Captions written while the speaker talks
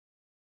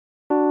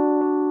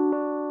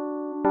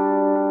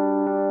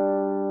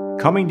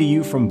Coming to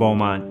you from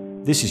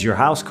Beaumont, this is your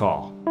house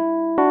call.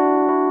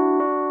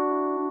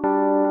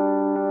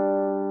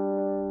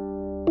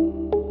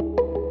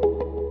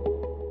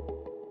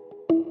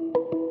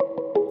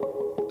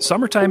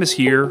 Summertime is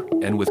here,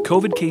 and with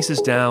COVID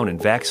cases down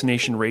and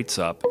vaccination rates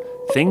up,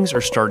 things are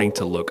starting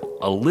to look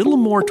a little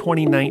more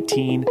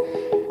 2019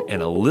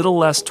 and a little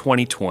less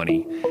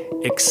 2020,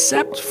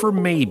 except for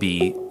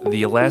maybe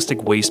the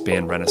elastic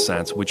waistband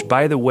renaissance, which,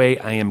 by the way,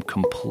 I am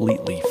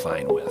completely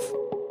fine with.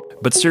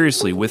 But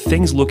seriously, with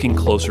things looking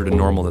closer to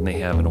normal than they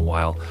have in a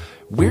while,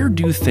 where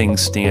do things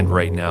stand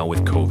right now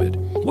with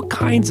COVID? What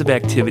kinds of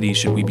activities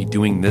should we be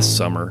doing this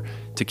summer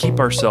to keep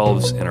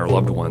ourselves and our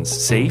loved ones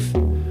safe?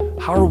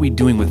 How are we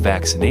doing with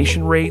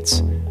vaccination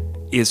rates?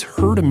 Is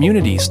herd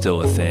immunity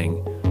still a thing?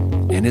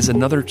 And is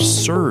another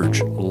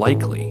surge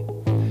likely?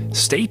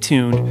 Stay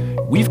tuned.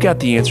 We've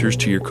got the answers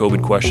to your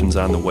COVID questions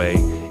on the way.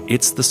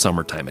 It's the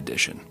summertime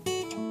edition.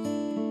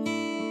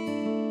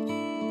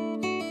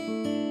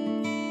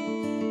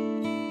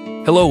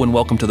 Hello and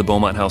welcome to the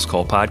Beaumont House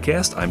Call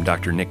podcast. I'm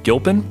Dr. Nick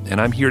Gilpin,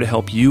 and I'm here to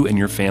help you and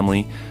your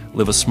family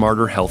live a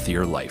smarter,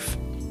 healthier life.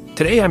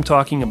 Today I'm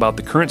talking about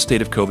the current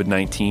state of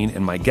COVID-19,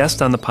 and my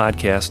guest on the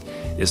podcast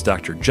is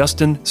Dr.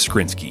 Justin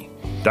Skrinsky.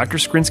 Dr.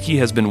 Skrinsky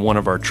has been one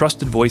of our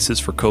trusted voices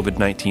for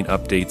COVID-19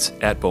 updates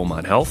at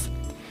Beaumont Health.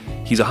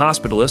 He's a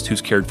hospitalist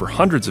who's cared for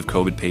hundreds of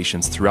COVID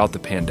patients throughout the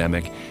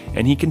pandemic,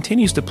 and he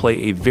continues to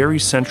play a very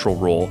central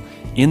role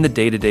in the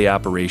day-to-day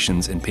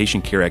operations and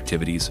patient care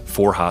activities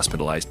for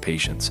hospitalized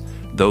patients,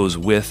 those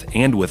with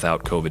and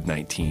without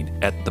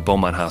COVID-19 at the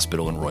Beaumont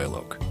Hospital in Royal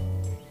Oak.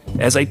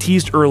 As I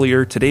teased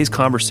earlier, today's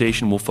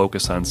conversation will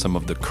focus on some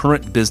of the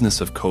current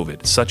business of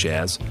COVID, such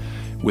as,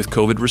 with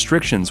COVID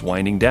restrictions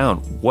winding down,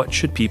 what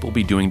should people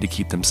be doing to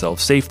keep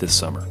themselves safe this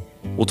summer?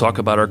 We'll talk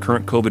about our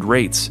current COVID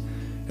rates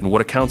and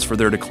what accounts for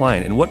their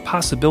decline, and what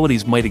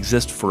possibilities might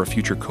exist for a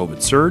future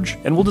COVID surge,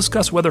 and we'll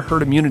discuss whether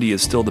herd immunity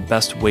is still the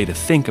best way to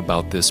think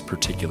about this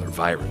particular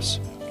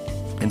virus.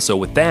 And so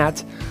with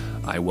that,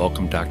 I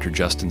welcome Dr.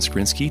 Justin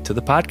Skrinsky to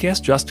the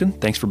podcast. Justin,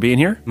 thanks for being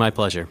here. My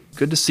pleasure.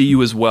 Good to see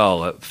you as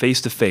well,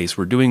 face to face.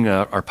 We're doing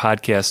our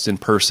podcasts in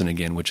person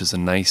again, which is a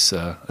nice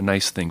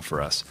thing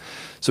for us.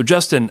 So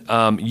Justin,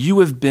 you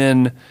have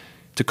been...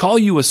 To call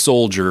you a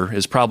soldier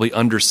is probably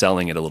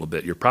underselling it a little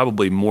bit. You're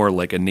probably more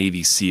like a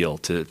Navy SEAL,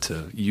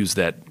 to use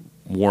that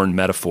worn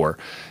metaphor.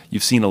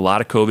 You've seen a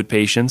lot of COVID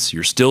patients.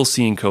 You're still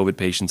seeing COVID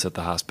patients at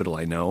the hospital,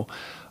 I know.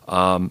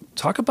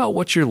 Talk about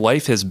what your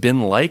life has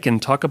been like,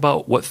 and talk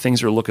about what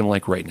things are looking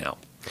like right now.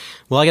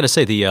 Well, I got to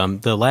say,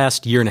 the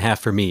last year and a half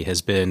for me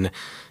has been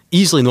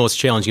easily the most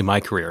challenging in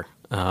my career.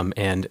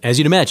 And as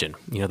you'd imagine,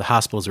 the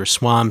hospitals are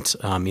swamped.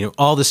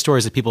 All the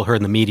stories that people heard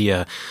in the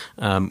media,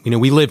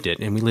 we lived it,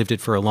 and we lived it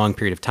for a long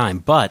period of time.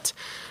 But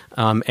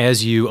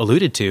as you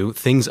alluded to,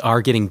 things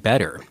are getting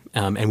better,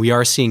 and we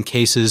are seeing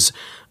cases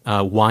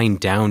wind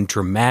down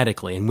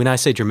dramatically. And when I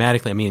say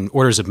dramatically, I mean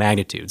orders of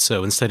magnitude.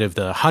 So instead of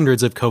the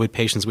hundreds of COVID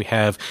patients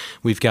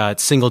we've got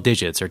single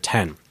digits or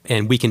 10.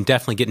 And we can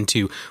definitely get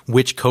into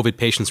which COVID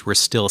patients we're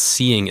still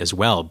seeing as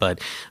well. But,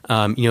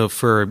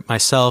 for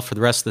myself, for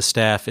the rest of the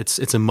staff,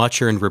 it's a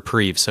much earned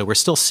reprieve. So we're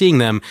still seeing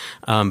them.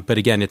 But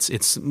again,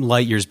 it's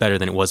light years better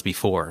than it was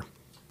before.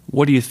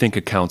 What do you think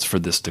accounts for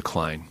this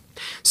decline?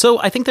 So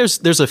I think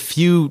there's a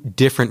few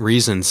different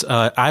reasons.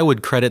 I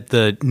would credit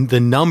the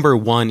number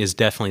one is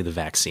definitely the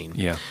vaccine.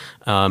 Yeah.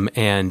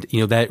 And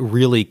that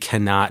really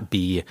cannot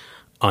be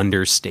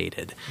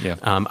understated. Yeah.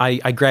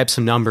 I grabbed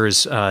some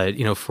numbers,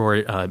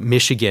 for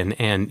Michigan,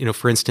 and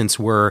for instance,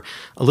 we're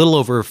a little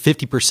over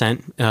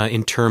 50%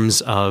 in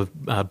terms of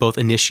both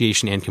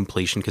initiation and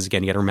completion. Because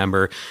again, you got to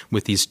remember,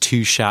 with these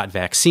 2-shot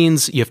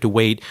vaccines, you have to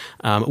wait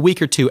a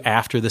week or two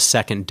after the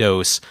second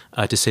dose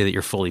to say that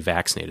you're fully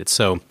vaccinated.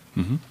 So.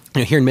 Mm-hmm.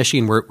 Here in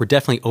Michigan, we're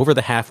definitely over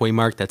the halfway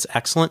mark. That's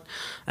excellent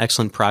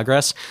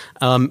progress.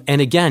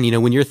 And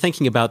again, when you're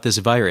thinking about this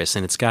virus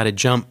and it's got to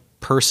jump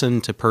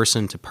person to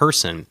person to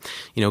person,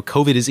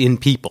 COVID is in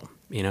people.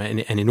 And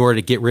in order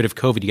to get rid of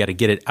COVID, you got to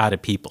get it out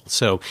of people.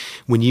 So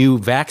when you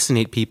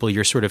vaccinate people,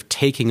 you're sort of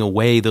taking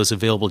away those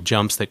available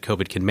jumps that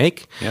COVID can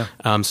make.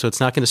 Yeah. So it's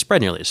not going to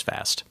spread nearly as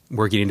fast.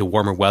 We're getting to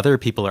warmer weather.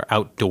 People are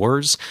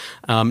outdoors.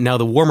 Now,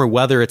 the warmer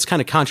weather, it's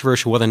kind of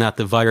controversial whether or not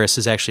the virus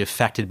is actually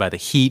affected by the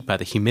heat, by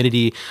the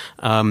humidity.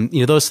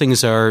 Those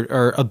things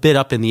are a bit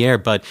up in the air,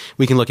 but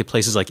we can look at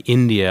places like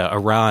India,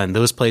 Iran.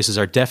 Those places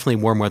are definitely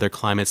warm weather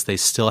climates. They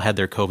still had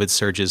their COVID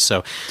surges.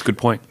 So that's a good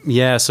point.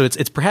 Yeah, so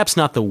it's perhaps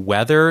not the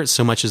weather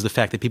so much as the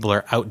fact that people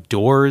are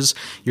outdoors.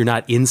 You're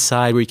not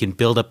inside where you can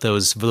build up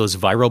those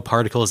viral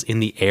particles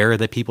in the air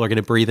that people are going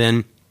to breathe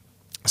in.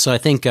 So I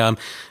think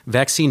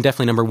vaccine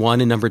definitely number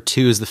one, and number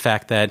two is the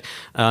fact that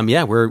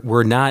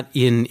we're not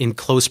in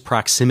close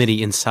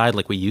proximity inside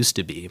like we used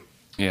to be.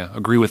 Yeah,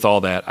 agree with all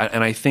that.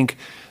 And I think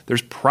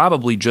there's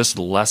probably just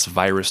less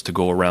virus to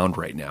go around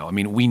right now. I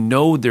mean, we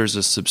know there's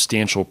a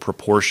substantial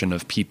proportion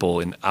of people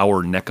in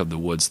our neck of the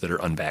woods that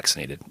are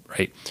unvaccinated,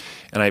 right?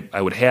 And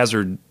I would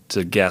hazard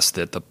to guess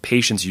that the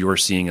patients you're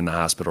seeing in the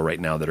hospital right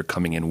now that are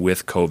coming in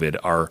with COVID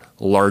are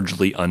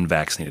largely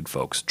unvaccinated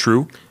folks.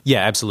 True? Yeah,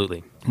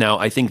 absolutely. Now,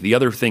 I think the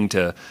other thing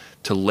to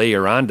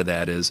layer onto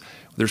that is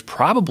there's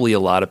probably a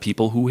lot of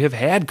people who have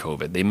had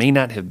COVID. They may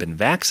not have been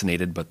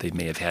vaccinated, but they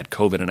may have had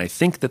COVID. And I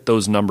think that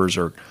those numbers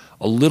are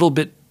a little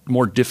bit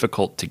more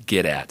difficult to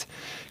get at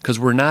because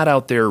we're not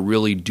out there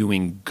really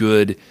doing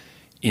good,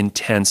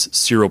 intense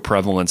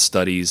seroprevalence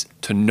studies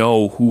to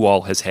know who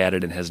all has had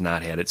it and has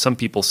not had it. Some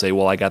people say,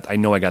 well, I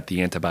know I got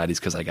the antibodies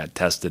because I got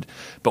tested,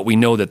 but we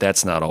know that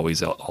that's not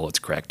always all it's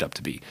cracked up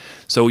to be.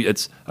 So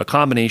it's a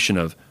combination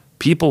of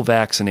people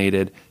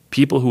vaccinated,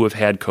 people who have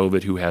had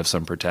COVID who have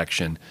some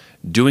protection,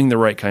 doing the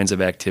right kinds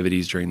of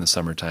activities during the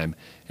summertime,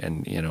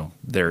 and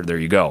there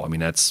you go. I mean,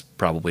 that's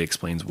probably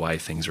explains why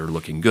things are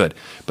looking good.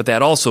 But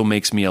that also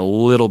makes me a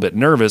little bit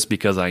nervous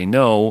because I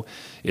know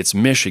it's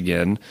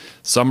Michigan.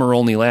 Summer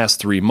only lasts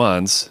 3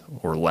 months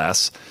or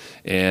less,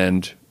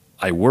 and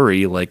I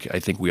worry, like I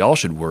think we all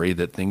should worry,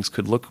 that things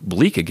could look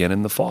bleak again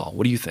in the fall.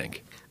 What do you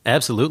think?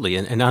 Absolutely,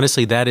 and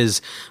honestly, that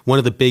is one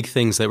of the big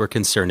things that we're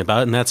concerned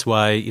about, and that's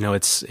why you'll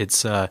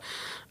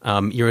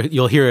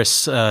hear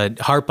us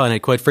harp on it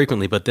quite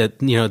frequently, but that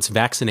it's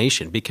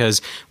vaccination,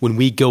 because when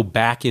we go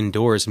back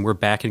indoors and we're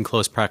back in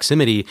close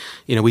proximity,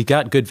 we've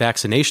got good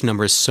vaccination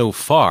numbers so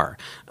far,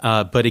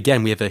 but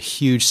again, we have a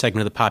huge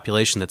segment of the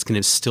population that's going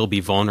to still be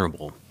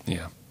vulnerable.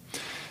 Yeah.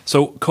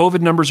 So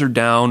COVID numbers are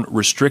down,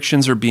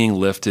 restrictions are being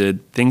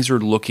lifted, things are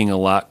looking a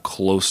lot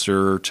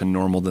closer to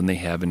normal than they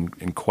have in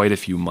quite a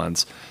few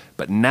months.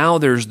 But now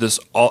there's this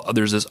other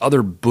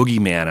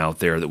boogeyman out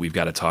there that we've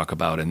got to talk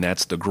about, and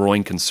that's the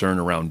growing concern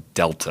around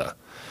Delta.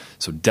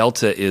 So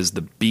Delta is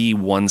the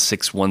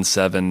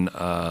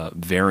B1617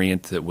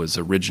 variant that was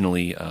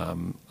originally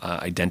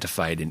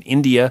identified in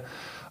India.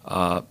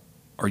 Are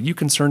you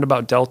concerned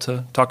about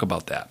Delta? Talk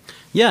about that.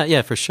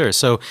 Yeah, for sure.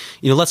 So,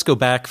 let's go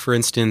back, for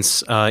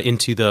instance,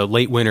 into the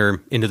late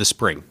winter, into the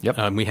spring.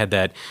 Yep. We had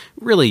that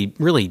really,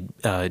 really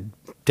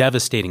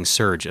devastating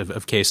surge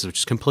of cases, which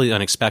is completely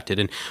unexpected.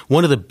 And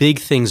one of the big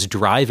things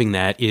driving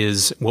that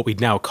is what we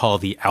now call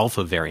the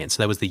Alpha variant.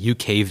 So that was the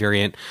UK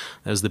variant.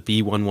 That was the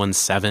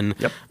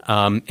B117. Yep.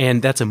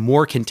 And that's a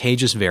more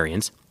contagious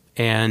variant.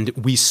 And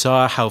we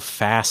saw how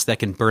fast that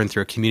can burn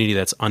through a community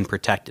that's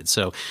unprotected.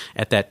 So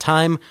at that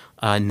time,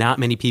 not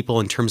many people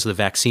in terms of the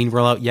vaccine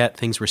rollout yet.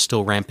 Things were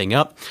still ramping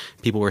up.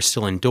 People were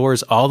still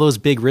indoors. All those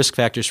big risk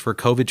factors for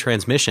COVID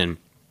transmission.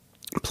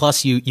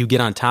 Plus, you get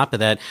on top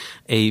of that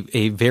a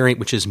variant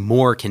which is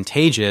more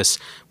contagious.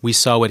 We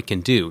saw what it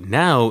can do.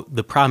 Now,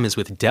 the problem is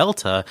with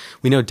Delta.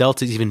 We know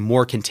Delta is even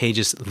more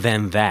contagious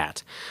than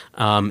that.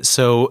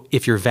 So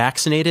if you're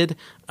vaccinated,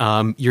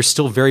 you're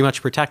still very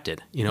much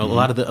protected. A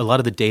lot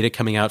of the data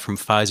coming out from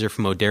Pfizer,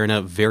 from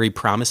Moderna, very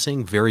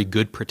promising, very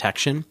good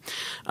protection.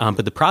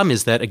 But the problem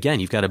is that,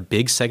 again, you've got a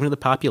big segment of the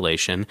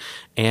population,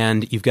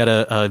 and you've got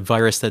a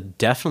virus that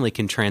definitely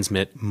can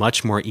transmit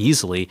much more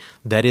easily.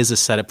 That is a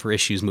setup for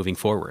issues moving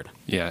forward.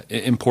 Yeah,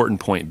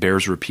 important point,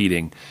 bears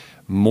repeating.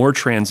 More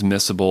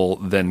transmissible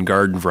than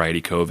garden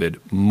variety COVID,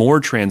 more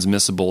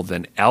transmissible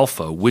than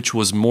Alpha, which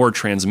was more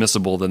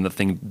transmissible than the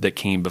thing that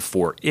came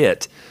before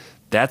it.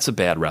 That's a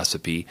bad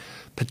recipe.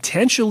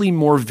 Potentially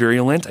more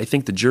virulent. I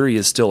think the jury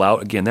is still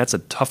out. Again, that's a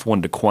tough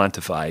one to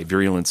quantify,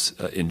 virulence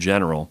in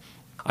general.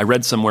 I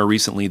read somewhere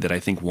recently that I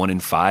think 1 in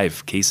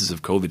 5 cases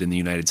of COVID in the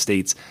United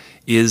States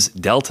is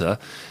Delta.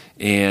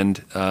 And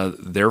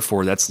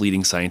therefore, that's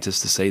leading scientists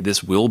to say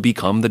this will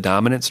become the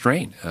dominant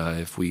strain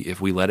if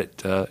we let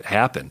it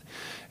happen.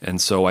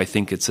 And so I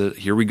think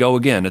here we go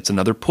again. It's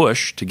another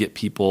push to get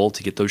people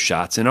to get those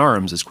shots in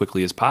arms as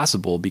quickly as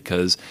possible,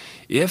 because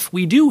if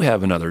we do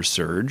have another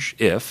surge,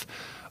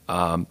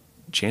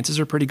 chances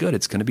are pretty good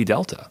it's going to be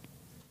Delta.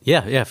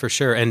 Yeah, for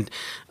sure. And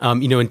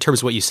in terms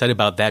of what you said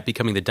about that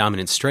becoming the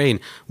dominant strain,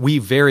 we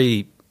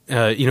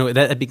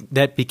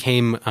that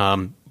became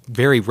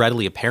very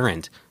readily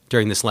apparent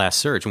during this last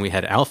surge when we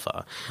had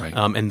Alpha. Right.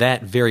 And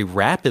that very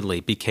rapidly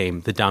became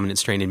the dominant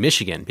strain in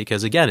Michigan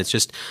because, again,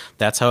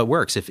 that's how it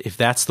works. If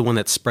that's the one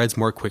that spreads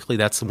more quickly,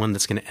 that's the one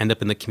that's going to end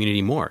up in the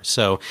community more.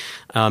 So,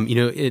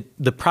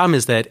 the problem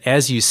is that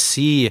as you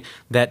see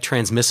that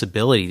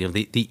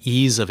transmissibility, the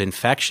ease of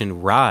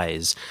infection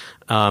rise,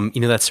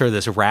 that's sort of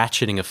this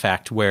ratcheting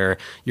effect where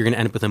you're going to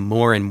end up with a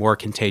more and more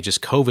contagious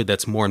COVID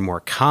that's more and more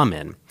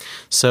common.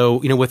 So,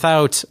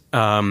 without...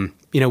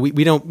 we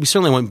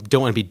certainly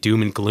don't want to be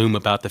doom and gloom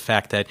about the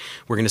fact that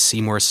we're going to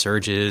see more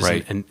surges,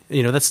 right. and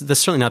that's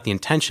certainly not the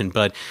intention.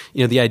 But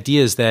the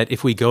idea is that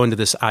if we go into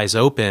this eyes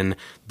open,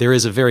 there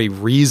is a very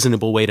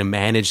reasonable way to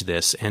manage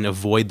this and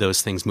avoid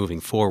those things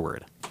moving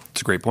forward. It's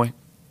a great point.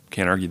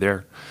 Can't argue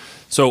there.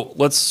 So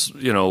let's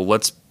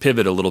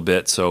pivot a little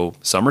bit. So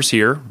summer's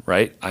here,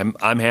 right?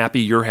 I'm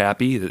happy. You're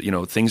happy.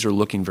 Things are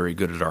looking very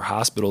good at our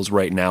hospitals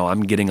right now.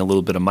 I'm getting a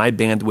little bit of my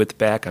bandwidth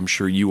back. I'm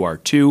sure you are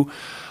too.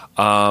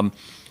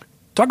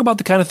 Talk about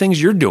the kind of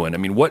things you're doing. I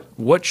mean, what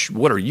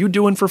are you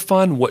doing for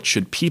fun? What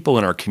should people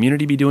in our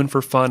community be doing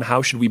for fun?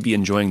 How should we be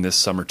enjoying this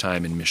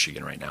summertime in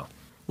Michigan right now?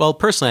 Well,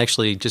 personally, I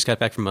actually just got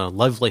back from a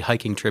lovely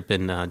hiking trip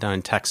down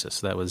in Texas.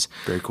 That was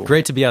very cool.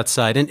 Great to be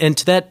outside, and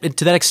to that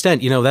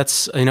extent,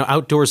 that's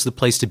outdoors is the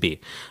place to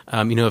be.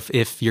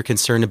 If you're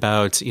concerned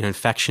about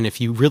infection, if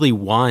you really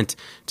want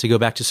to go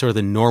back to sort of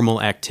the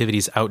normal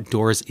activities,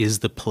 outdoors is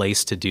the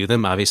place to do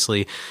them.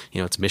 Obviously,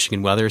 it's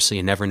Michigan weather, so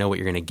you never know what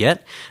you're going to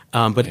get.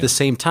 But at the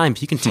same time,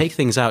 if you can take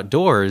things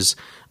outdoors,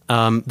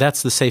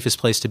 that's the safest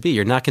place to be.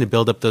 You're not going to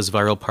build up those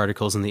viral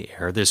particles in the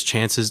air. There's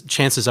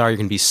chances are you're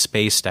going to be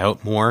spaced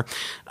out more.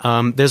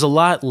 There's a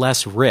lot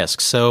less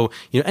risk. So,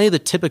 any of the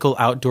typical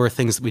outdoor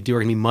things that we do are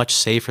going to be much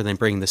safer than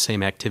bringing the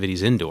same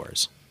activities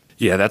indoors.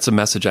 Yeah, that's a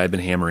message I've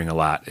been hammering a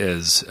lot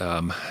is,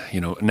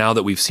 now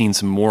that we've seen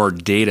some more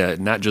data,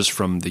 not just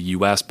from the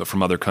U.S., but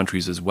from other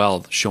countries as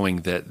well,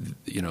 showing that,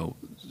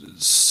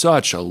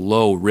 such a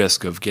low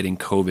risk of getting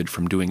COVID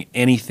from doing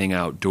anything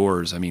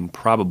outdoors. I mean,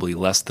 probably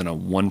less than a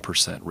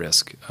 1%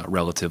 risk,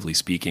 relatively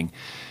speaking.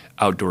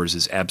 Outdoors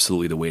is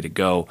absolutely the way to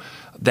go.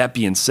 That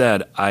being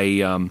said,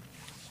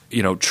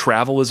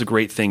 travel is a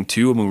great thing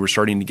too. I mean, we're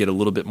starting to get a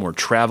little bit more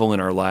travel in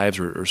our lives,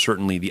 or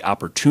certainly the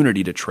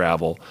opportunity to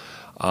travel.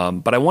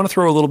 But I want to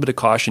throw a little bit of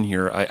caution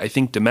here. I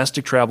think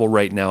domestic travel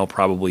right now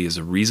probably is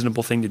a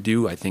reasonable thing to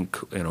do. I think,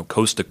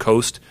 coast to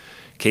coast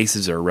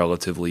cases are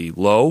relatively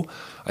low.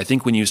 I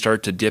think when you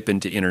start to dip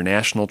into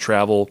international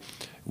travel,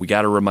 we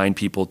got to remind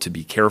people to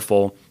be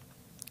careful.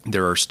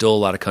 There are still a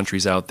lot of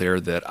countries out there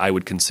that I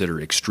would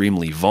consider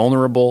extremely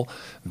vulnerable.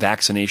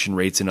 Vaccination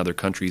rates in other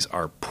countries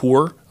are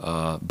poor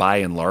by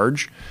and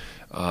large.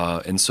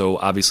 And so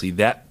obviously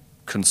that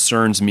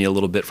concerns me a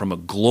little bit from a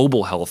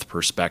global health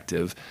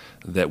perspective,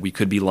 that we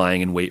could be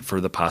lying in wait for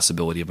the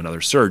possibility of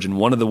another surge. And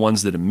one of the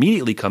ones that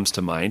immediately comes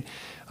to mind,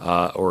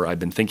 or I've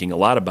been thinking a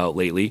lot about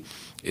lately,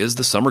 is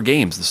the Summer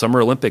Games, the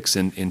Summer Olympics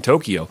in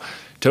Tokyo.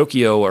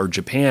 Tokyo or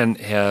Japan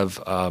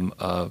have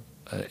an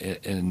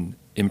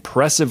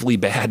impressively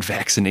bad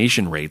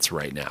vaccination rates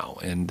right now,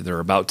 and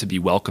they're about to be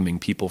welcoming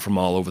people from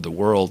all over the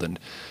world. And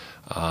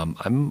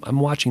I'm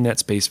watching that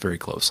space very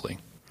closely.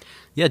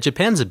 Yeah,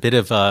 Japan's a bit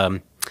of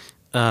an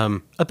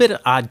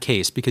odd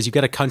case, because you've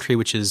got a country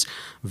which is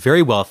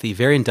very wealthy,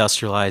 very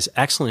industrialized,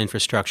 excellent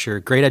infrastructure,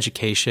 great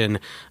education,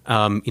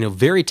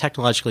 very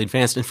technologically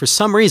advanced, and for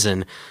some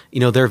reason,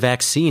 their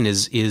vaccine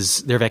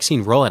their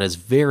vaccine rollout is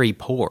very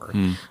poor.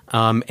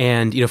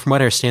 And from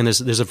what I understand,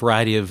 there's a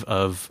variety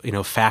of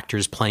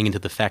factors playing into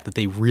the fact that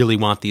they really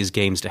want these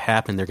games to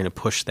happen. They're going to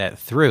push that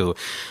through,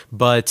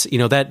 but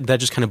that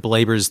just kind of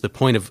belabors the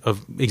point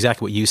of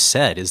exactly what you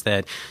said, is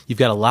that you've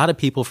got a lot of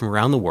people from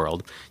around the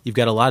world. You've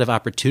got a lot of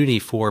opportunity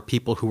for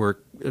people who were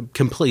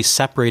completely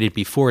separated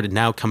before to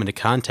now come into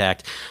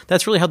contact.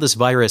 That's really how this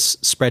virus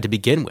spread to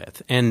begin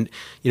with. And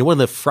one of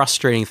the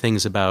frustrating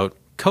things about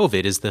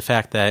COVID is the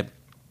fact that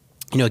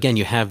again,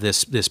 you have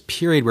this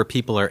period where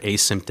people are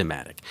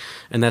asymptomatic,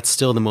 and that's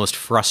still the most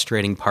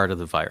frustrating part of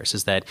the virus,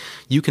 is that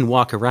you can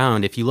walk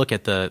around. If you look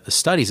at the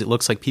studies, it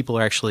looks like people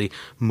are actually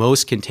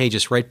most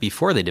contagious right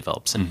before they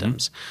develop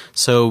symptoms.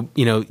 So,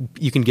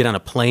 you can get on a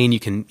plane, you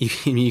can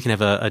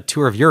have a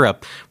tour of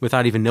Europe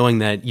without even knowing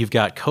that you've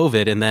got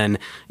COVID, and then,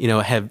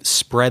 have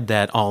spread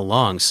that all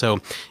along.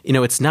 So,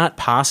 it's not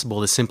possible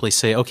to simply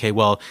say, okay,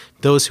 well,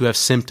 those who have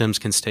symptoms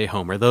can stay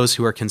home, or those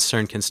who are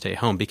concerned can stay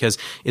home, because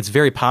it's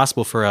very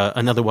possible for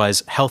an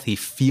otherwise healthy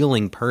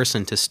feeling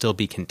person to still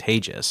be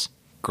contagious.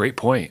 Great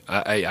point.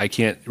 I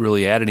can't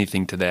really add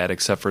anything to that,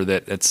 except for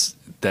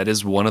that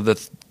is one of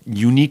the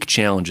unique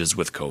challenges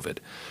with COVID.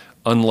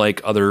 Unlike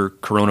other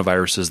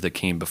coronaviruses that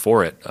came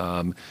before it,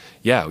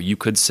 you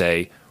could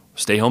say,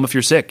 stay home if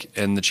you're sick,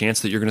 and the chance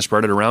that you're going to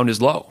spread it around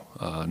is low.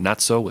 Not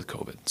so with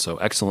COVID. So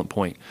excellent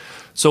point.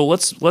 So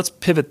let's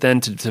pivot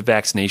then to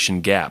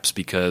vaccination gaps,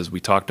 because we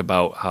talked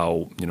about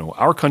how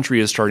our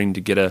country is starting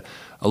to get a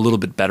little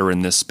bit better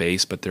in this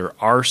space, but there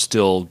are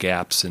still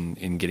gaps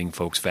in getting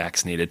folks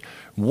vaccinated.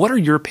 What are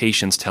your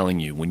patients telling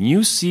you when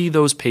you see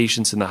those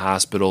patients in the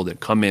hospital that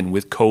come in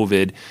with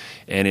COVID,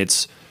 and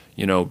it's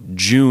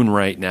June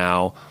right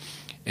now,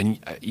 and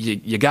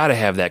you got to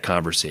have that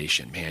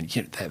conversation, man.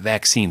 That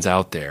vaccine's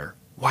out there.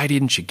 Why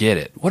didn't you get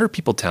it? What are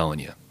people telling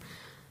you?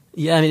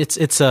 Yeah, I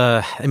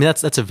mean,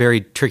 that's a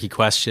very tricky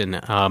question,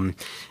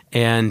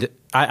 and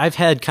I've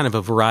had kind of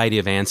a variety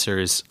of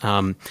answers.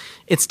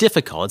 It's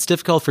difficult. It's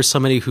difficult for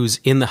somebody who's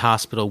in the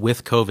hospital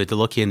with COVID to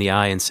look you in the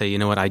eye and say, you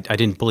know what, I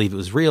didn't believe it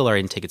was real, or I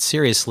didn't take it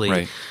seriously.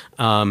 Right.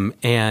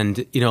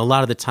 And a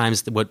lot of the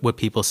times what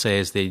people say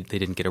is they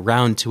didn't get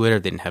around to it, or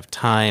they didn't have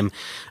time.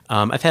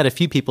 I've had a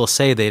few people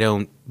say they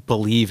don't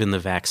believe in the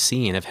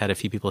vaccine. I've had a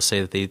few people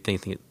say that they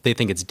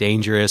think it's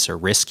dangerous or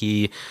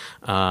risky.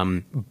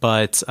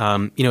 But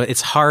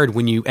it's hard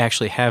when you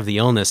actually have the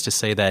illness to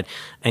say that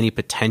any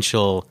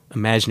potential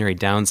imaginary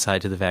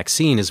downside to the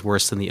vaccine is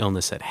worse than the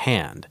illness at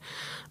hand.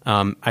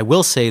 I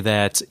will say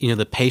that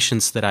the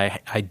patients that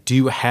I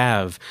do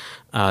have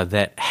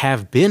that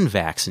have been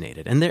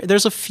vaccinated, and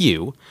there's a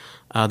few,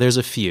 There's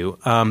a few,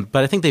 but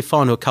I think they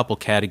fall into a couple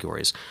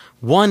categories.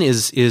 One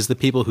is the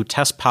people who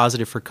test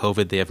positive for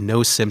COVID. They have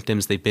no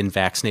symptoms. They've been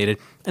vaccinated,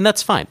 and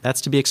that's fine.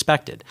 That's to be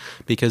expected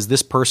because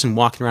this person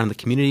walking around in the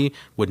community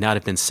would not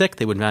have been sick.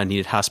 They would not have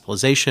needed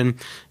hospitalization.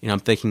 I'm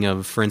thinking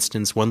of, for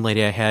instance, one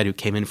lady I had who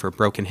came in for a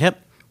broken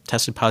hip,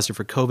 tested positive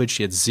for COVID.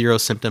 She had zero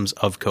symptoms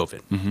of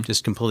COVID,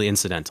 just completely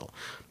incidental.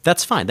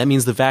 That's fine. That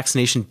means the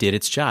vaccination did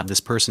its job.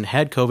 This person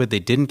had COVID. They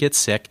didn't get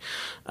sick,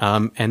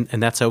 and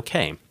that's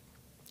okay.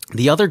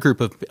 The other group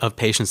of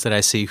patients that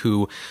I see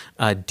who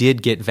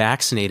did get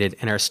vaccinated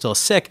and are still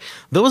sick,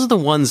 those are the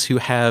ones who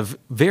have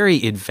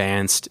very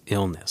advanced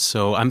illness.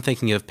 So I'm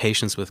thinking of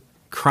patients with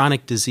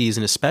chronic disease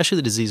and especially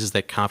the diseases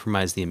that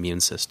compromise the immune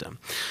system.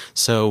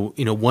 So,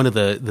 one of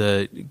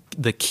the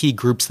key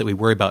groups that we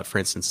worry about, for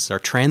instance, is our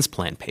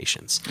transplant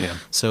patients. Yeah.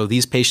 So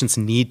these patients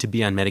need to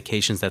be on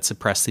medications that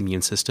suppress the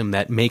immune system.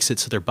 That makes it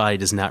so their body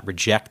does not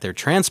reject their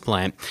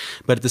transplant,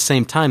 but at the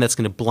same time, that's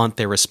going to blunt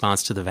their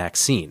response to the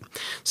vaccine.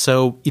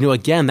 So,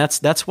 again,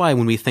 that's why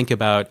when we think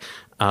about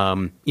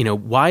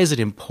why is it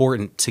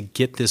important to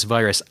get this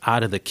virus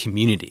out of the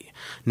community?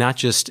 Not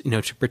just,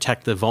 to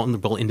protect the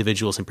vulnerable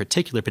individuals in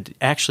particular, but to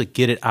actually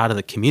get it out of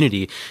the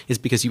community is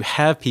because you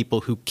have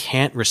people who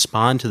can't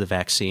respond to the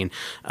vaccine.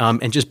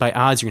 And just by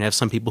odds, you're going to have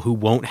some people who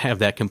won't have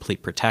that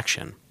complete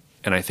protection.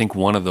 And I think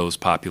one of those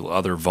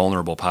other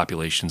vulnerable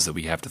populations that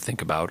we have to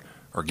think about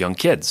are young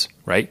kids,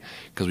 right?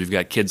 Because we've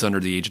got kids under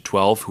the age of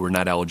 12 who are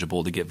not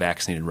eligible to get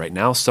vaccinated right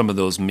now. Some of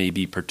those may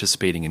be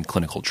participating in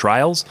clinical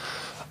trials.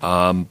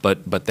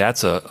 But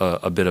that's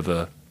a bit of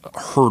a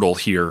hurdle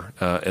here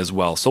as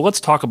well. So let's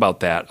talk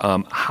about that.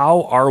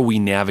 How are we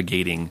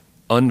navigating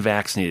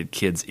unvaccinated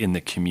kids in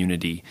the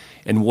community,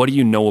 and what do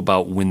you know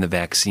about when the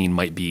vaccine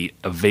might be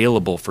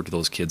available for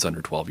those kids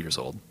under 12 years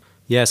old?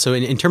 Yeah, so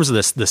in terms of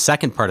the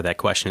second part of that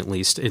question, at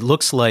least, it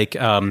looks like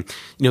so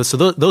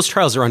those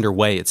trials are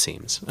underway. It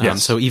seems.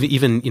 Yes. So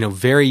even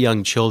very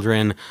young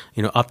children,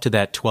 up to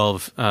that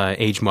 12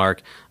 age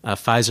mark,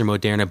 Pfizer,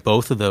 Moderna,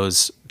 both of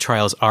those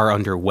trials are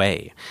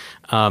underway.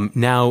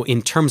 Now,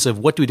 in terms of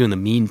what do we do in the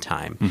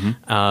meantime,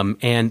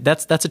 and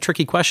that's a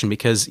tricky question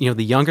because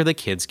the younger the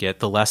kids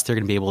get, the less they're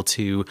going to be able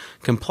to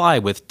comply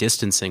with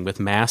distancing, with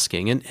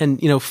masking,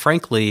 and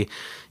frankly,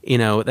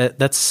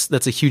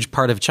 that's a huge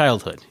part of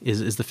childhood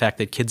is the fact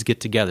that kids get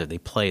together, they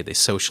play, they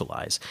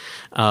socialize.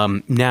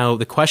 Now,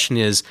 the question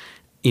is,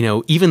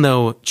 even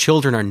though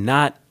children are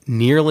not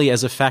nearly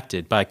as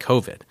affected by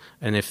COVID,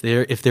 and if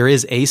there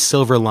is a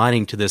silver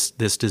lining to this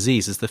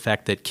disease, is the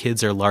fact that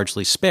kids are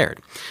largely spared.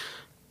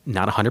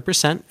 Not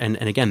 100%, and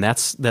again,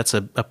 that's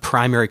a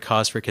primary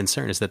cause for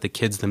concern is that the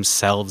kids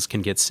themselves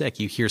can get sick.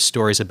 You hear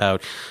stories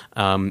about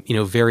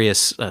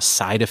various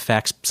side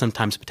effects,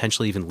 sometimes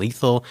potentially even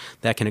lethal,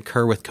 that can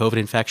occur with COVID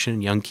infection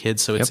in young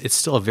kids. So it's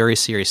still a very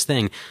serious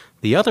thing.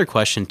 The other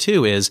question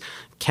too is,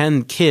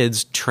 can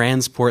kids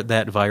transport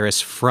that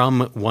virus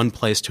from one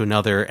place to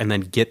another and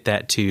then get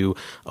that to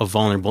a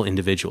vulnerable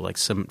individual, like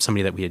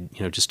somebody that we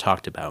had just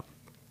talked about?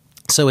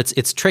 So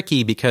it's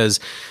tricky because,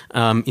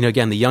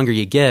 again, the younger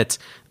you get,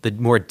 the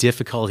more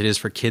difficult it is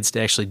for kids to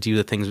actually do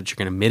the things which are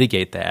going to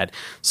mitigate that.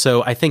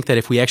 So I think that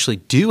if we actually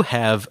do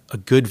have a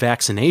good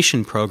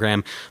vaccination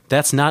program,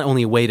 that's not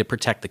only a way to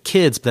protect the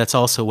kids, but that's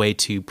also a way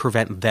to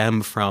prevent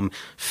them from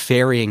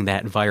ferrying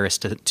that virus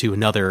to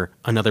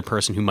another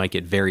person who might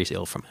get very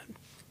ill from it.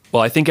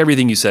 Well, I think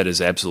everything you said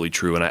is absolutely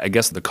true. And I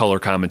guess the color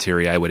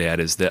commentary I would add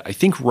is that I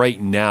think right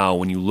now,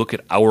 when you look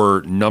at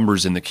our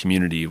numbers in the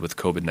community with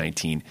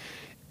COVID-19,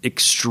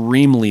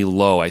 extremely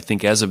low. I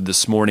think as of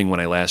this morning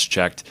when I last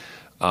checked,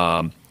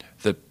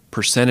 the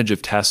percentage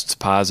of tests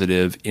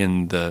positive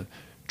in the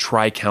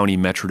Tri-County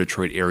Metro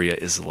Detroit area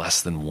is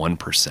less than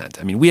 1%.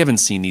 I mean, we haven't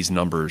seen these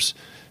numbers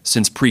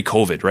since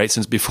pre-COVID, right?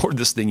 Since before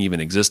this thing even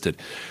existed.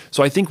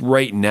 So I think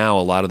right now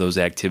a lot of those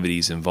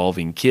activities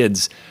involving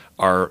kids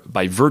are,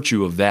 by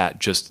virtue of that,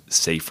 just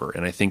safer.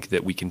 And I think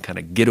that we can kind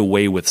of get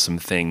away with some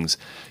things,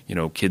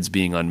 kids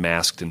being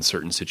unmasked in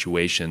certain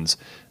situations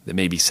that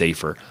may be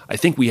safer. I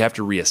think we have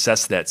to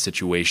reassess that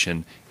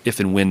situation if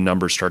and when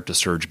numbers start to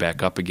surge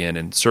back up again.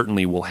 And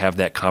certainly we'll have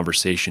that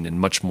conversation in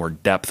much more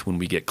depth when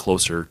we get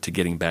closer to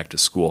getting back to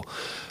school.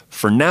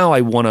 For now,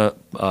 I want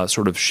to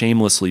sort of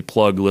shamelessly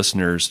plug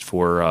listeners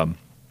for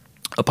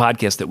a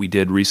podcast that we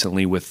did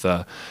recently with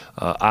Asha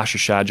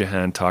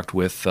Shahjahan, talked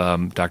with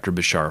Dr.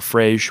 Bashar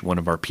Frege, one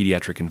of our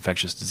pediatric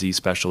infectious disease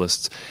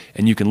specialists.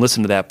 And you can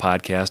listen to that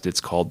podcast. It's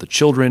called The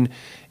Children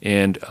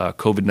and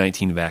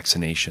COVID-19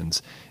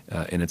 Vaccinations,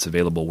 and it's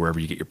available wherever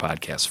you get your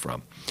podcasts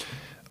from.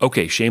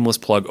 Okay, shameless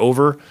plug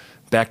over.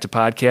 Back to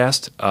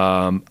podcast.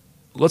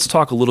 Let's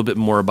talk a little bit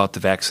more about the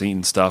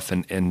vaccine stuff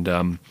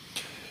and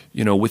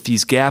with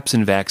these gaps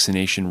in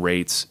vaccination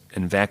rates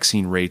and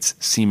vaccine rates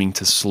seeming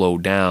to slow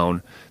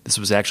down, this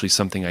was actually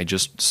something I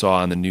just saw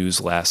on the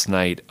news last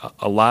night.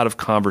 A lot of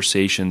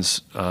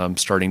conversations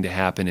starting to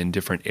happen in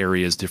different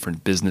areas,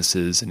 different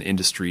businesses and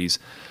industries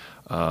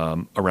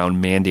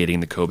around mandating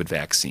the COVID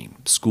vaccine.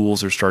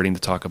 Schools are starting to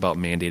talk about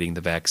mandating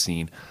the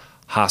vaccine.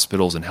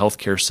 Hospitals and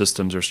healthcare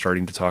systems are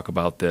starting to talk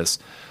about this.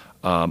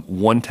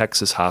 One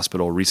Texas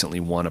hospital recently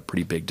won a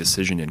pretty big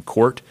decision in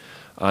court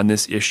on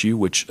this issue,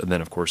 which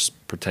then, of course,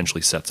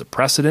 potentially sets a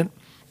precedent.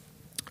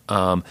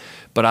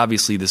 But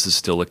obviously, this is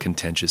still a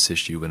contentious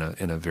issue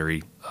and a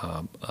very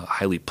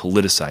highly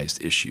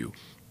politicized issue.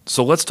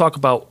 So let's talk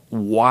about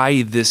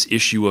why this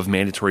issue of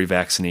mandatory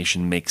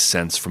vaccination makes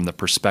sense from the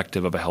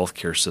perspective of a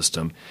healthcare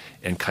system,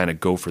 and kind of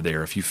go for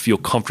there. If you feel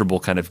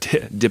comfortable kind of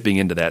dipping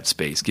into that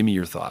space, give me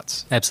your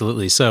thoughts.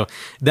 Absolutely. So,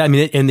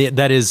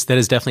 that is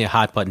definitely a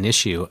hot button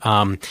issue.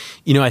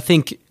 I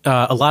think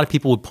a lot of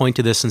people would point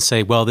to this and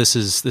say, well, this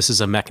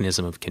is a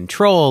mechanism of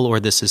control,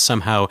 or this is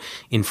somehow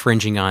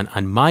infringing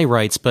on my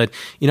rights. But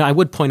I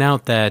would point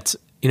out that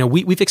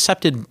we've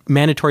accepted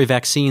mandatory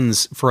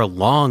vaccines for a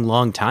long,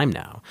 long time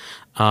now.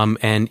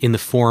 And in the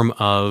form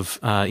of,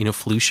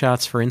 flu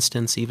shots, for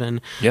instance,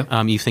 even.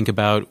 Yeah. You think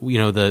about,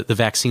 the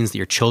vaccines that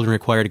your children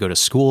require to go to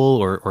school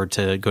or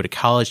to go to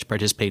college, to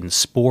participate in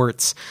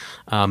sports,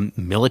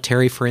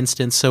 military, for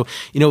instance. So,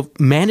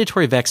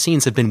 mandatory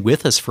vaccines have been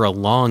with us for a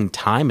long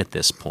time at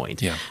this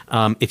point. Yeah.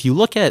 If you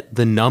look at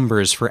the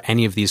numbers for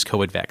any of these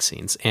COVID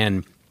vaccines,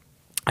 and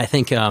I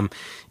think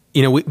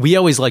we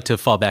always like to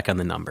fall back on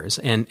the numbers,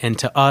 and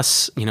to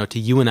us, to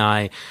you and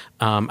I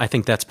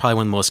think that's probably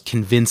one of the most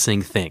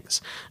convincing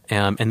things,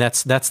 and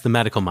that's the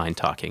medical mind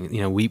talking.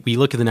 We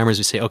look at the numbers,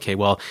 we say, okay,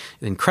 well,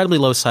 incredibly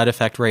low side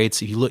effect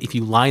rates. If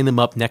you line them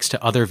up next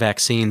to other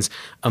vaccines,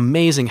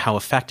 amazing how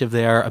effective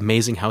they are,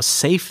 amazing how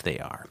safe they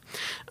are.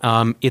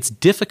 It's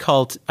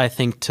difficult, I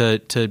think,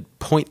 to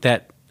point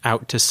that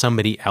out to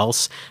somebody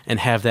else and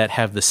have that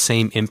have the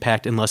same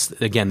impact, unless,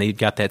 again, they've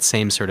got that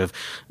same sort of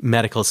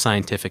medical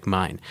scientific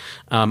mind.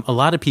 A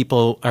lot of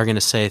people are going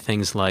to say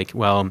things like,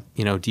 well,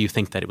 do you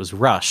think that it was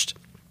rushed?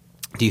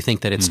 Do you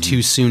think that it's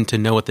too soon to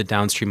know what the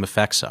downstream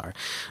effects are?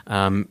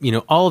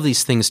 All of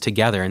these things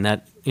together, and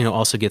that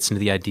also gets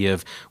into the idea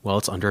of, well,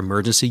 it's under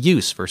emergency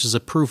use versus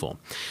approval.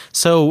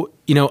 So,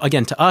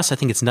 again, to us, I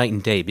think it's night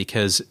and day,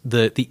 because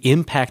the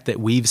impact that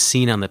we've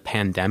seen on the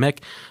pandemic,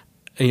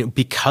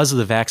 because of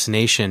the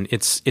vaccination,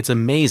 it's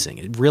amazing.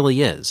 It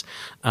really is.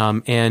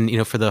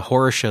 And for the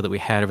horror show that we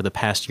had over the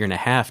past year and a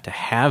half, to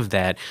have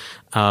that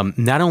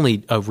not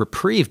only a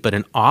reprieve but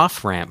an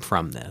off ramp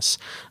from this,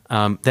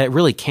 that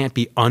really can't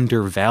be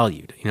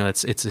undervalued.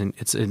 It's an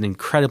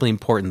incredibly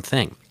important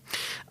thing.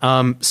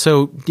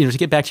 So to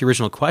get back to your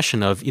original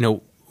question of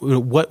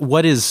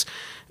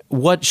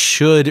what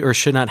should or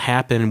should not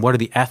happen, and what are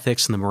the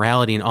ethics and the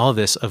morality and all of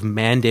this of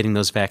mandating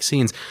those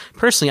vaccines?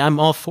 Personally, I'm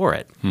all for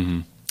it.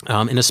 Mm-hmm.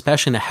 And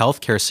especially in a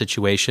healthcare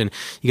situation,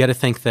 you got to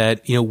think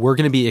that, we're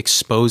going to be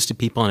exposed to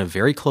people on a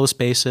very close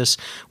basis.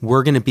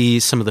 We're going to be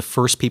some of the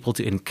first people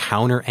to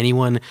encounter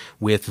anyone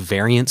with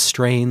variant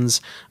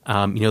strains,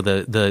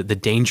 the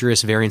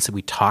dangerous variants that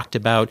we talked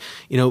about.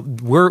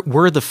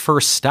 We're the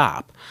first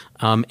stop.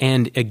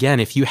 And again,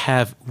 if you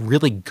have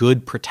really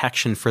good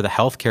protection for the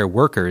healthcare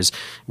workers,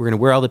 we're going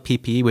to wear all the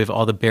PPE, we have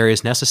all the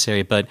barriers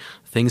necessary, but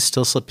things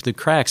still slip through the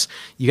cracks.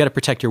 You got to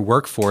protect your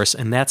workforce,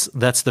 and that's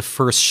the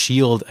first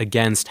shield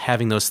against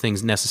having those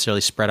things necessarily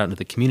spread out into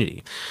the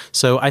community.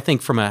 So I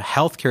think from a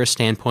healthcare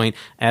standpoint,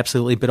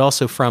 absolutely, but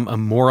also from a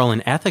moral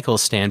and ethical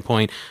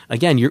standpoint,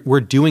 again,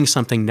 we're doing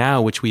something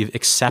now which we've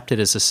accepted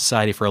as a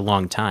society for a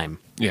long time.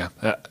 Yeah,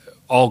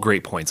 all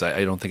great points.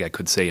 I don't think I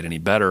could say it any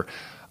better.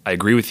 I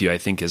agree with you. I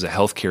think as a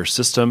healthcare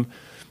system,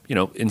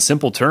 in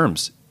simple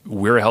terms,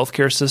 we're a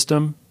healthcare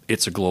system.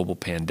 It's a global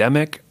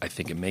pandemic. I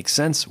think it makes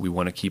sense. We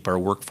want to keep our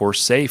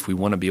workforce safe. We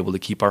want to be able to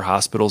keep our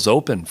hospitals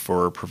open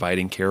for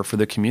providing care for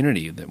the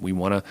community. And that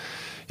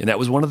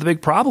was one of the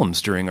big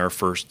problems during our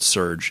first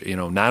surge.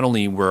 Not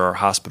only were our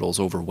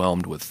hospitals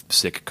overwhelmed with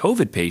sick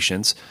COVID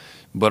patients,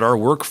 but our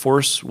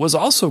workforce was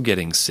also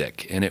getting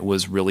sick, and it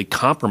was really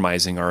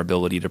compromising our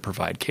ability to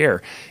provide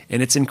care.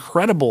 And it's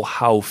incredible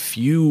how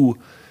few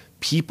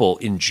people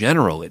in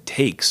general it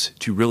takes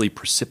to really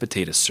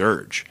precipitate a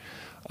surge.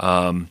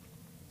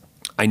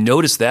 I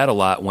noticed that a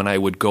lot when I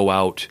would go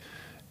out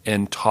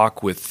and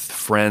talk with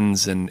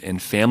friends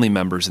and family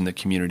members in the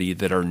community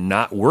that are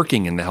not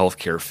working in the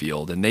healthcare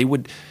field. And they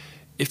would,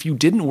 if you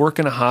didn't work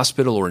in a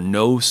hospital or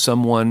know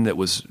someone that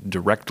was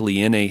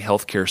directly in a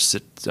healthcare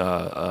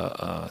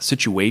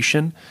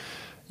situation,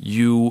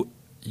 you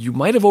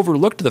might have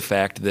overlooked the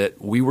fact that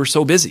we were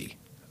so busy,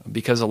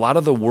 because a lot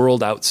of the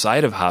world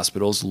outside of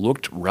hospitals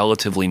looked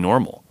relatively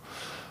normal.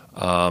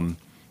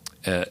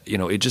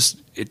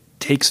 It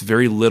takes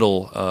very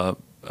little of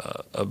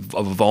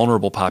a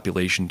vulnerable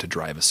population to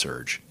drive a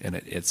surge, and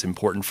it's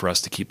important for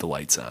us to keep the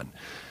lights on.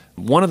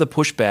 One of the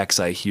pushbacks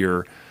I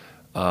hear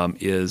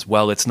is,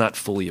 well, it's not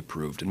fully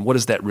approved. And what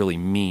does that really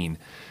mean?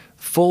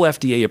 Full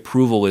FDA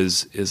approval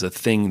is a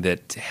thing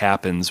that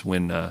happens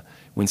when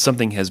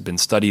something has been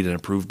studied and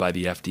approved by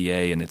the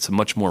FDA, and it's a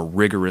much more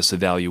rigorous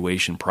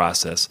evaluation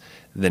process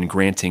than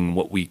granting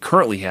what we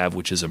currently have,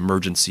 which is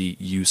emergency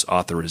use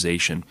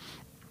authorization.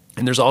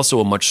 And there's also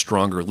a much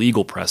stronger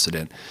legal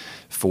precedent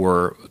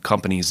for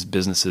companies,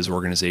 businesses,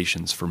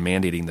 organizations for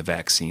mandating the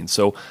vaccine.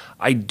 So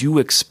I do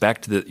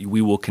expect that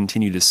we will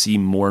continue to see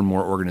more and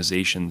more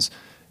organizations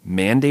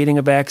mandating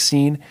a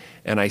vaccine.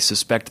 And I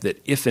suspect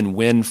that if and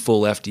when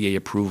full FDA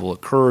approval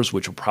occurs,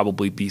 which will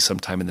probably be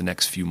sometime in the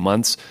next few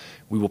months,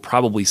 we will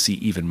probably see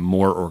even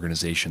more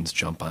organizations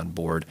jump on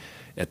board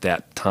at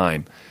that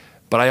time.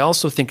 But I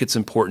also think it's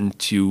important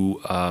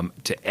to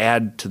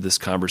add to this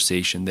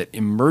conversation that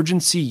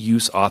emergency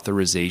use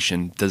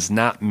authorization does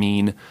not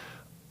mean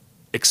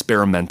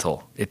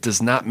experimental. It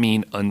does not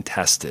mean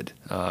untested.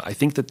 I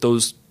think that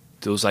those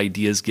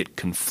ideas get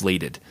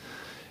conflated.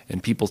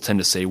 And people tend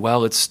to say,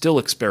 well, it's still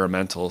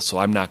experimental, so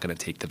I'm not going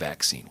to take the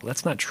vaccine. Well,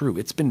 that's not true.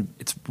 It's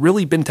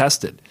really been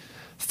tested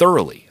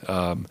thoroughly,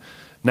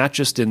 not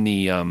just in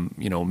the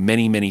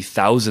many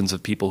thousands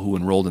of people who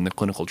enrolled in the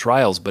clinical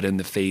trials, but in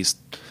the phase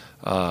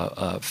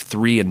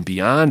 3 and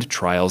beyond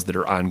trials that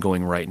are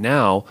ongoing right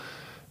now,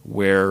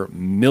 where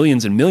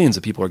millions and millions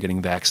of people are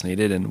getting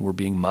vaccinated and we're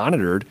being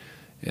monitored,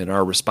 and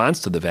our response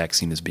to the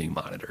vaccine is being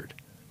monitored.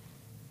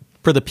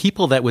 For the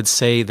people that would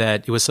say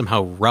that it was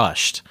somehow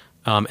rushed,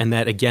 and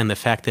that, again, the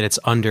fact that it's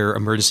under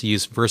emergency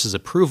use versus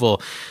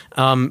approval,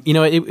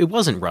 it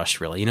wasn't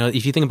rushed, really.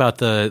 If you think about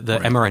the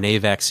right.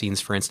 mRNA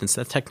vaccines, for instance,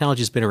 that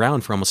technology has been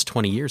around for almost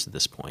 20 years at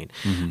this point.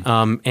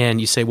 Mm-hmm.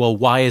 And you say, well,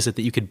 why is it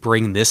that you could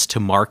bring this to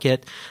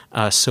market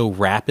so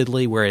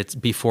rapidly, where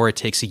before it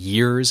takes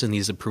years and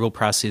these approval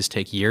processes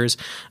take years?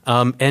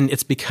 And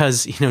it's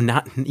because,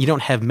 you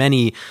don't have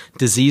many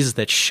diseases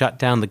that shut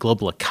down the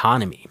global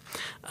economy.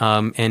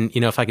 And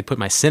if I could put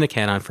my cynic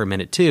hat on for a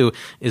minute too,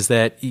 is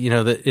that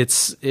that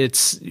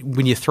it's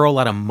when you throw a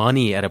lot of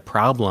money at a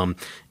problem,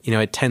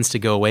 it tends to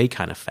go away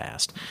kind of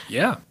fast.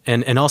 Yeah,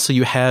 and also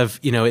you have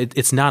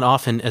it's not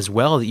often as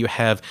well that you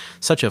have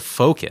such a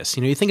focus.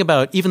 You think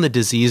about even the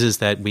diseases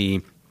that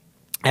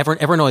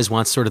everyone always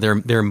wants sort of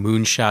their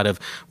moonshot of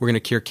we're going to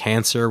cure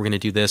cancer, we're going to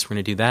do this, we're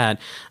going to do that.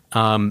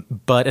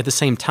 But at the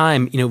same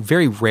time,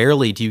 very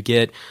rarely do you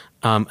get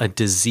a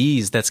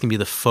disease that's going to be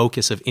the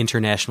focus of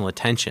international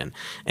attention.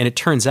 And it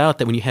turns out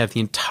that when you have the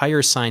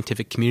entire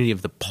scientific community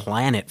of the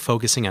planet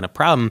focusing on a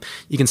problem,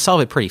 you can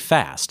solve it pretty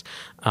fast.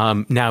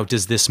 Now,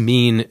 does this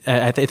mean,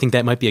 I think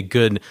that might be a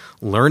good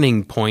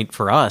learning point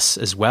for us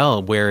as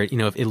well, where,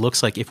 if it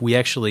looks like if we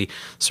actually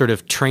sort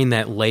of train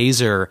that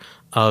laser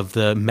of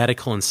the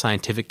medical and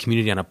scientific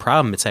community on a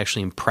problem, it's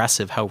actually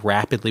impressive how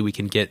rapidly we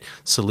can get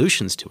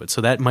solutions to it.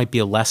 So that might be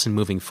a lesson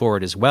moving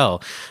forward as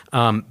well.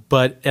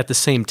 But at the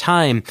same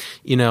time,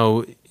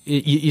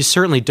 you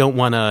certainly don't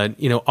want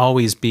to,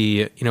 always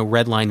be,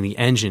 redlining the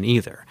engine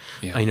either.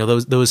 Yeah.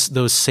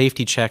 Those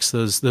safety checks,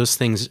 those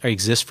things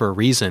exist for a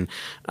reason.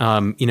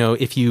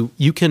 If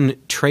you can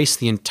trace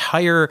the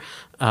entire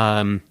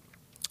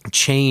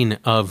chain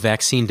of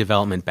vaccine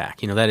development back,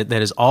 that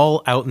is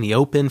all out in the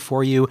open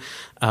for you,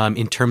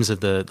 in terms of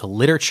the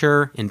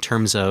literature, in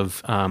terms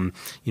of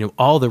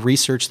all the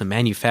research, the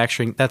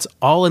manufacturing, that's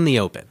all in the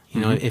open.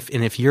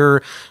 If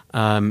you're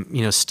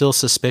still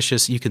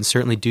suspicious, you can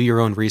certainly do your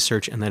own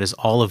research, and that is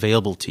all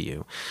available to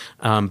you.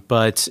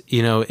 But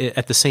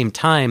at the same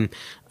time,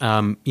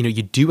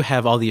 you do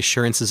have all the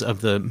assurances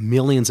of the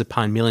millions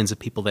upon millions of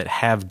people that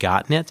have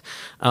gotten it,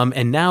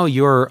 and now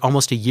you're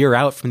almost a year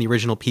out from the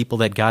original people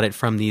that got it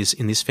in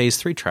these phase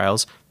 3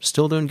 trials,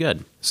 still doing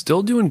good.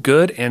 Still doing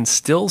good, and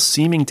still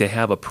seeming to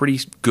have a pretty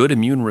good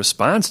immune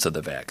response to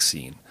the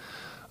vaccine.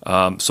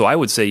 So I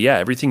would say, yeah,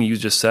 everything you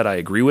just said I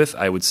agree with.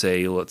 I would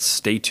say let's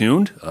stay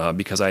tuned,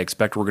 because I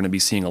expect we're going to be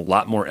seeing a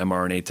lot more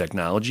mRNA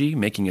technology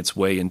making its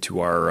way into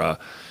our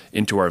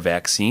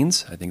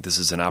vaccines. I think this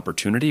is an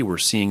opportunity. We're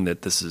seeing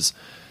that this is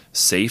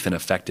safe and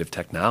effective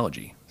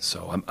technology.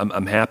 So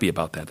I'm happy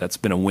about that. That's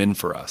been a win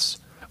for us.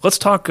 Let's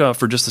talk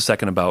for just a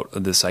second about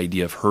this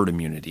idea of herd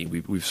immunity.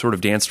 We've sort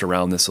of danced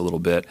around this a little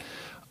bit,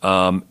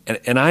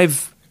 and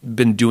I've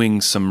been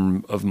doing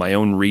some of my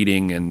own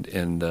reading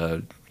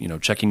and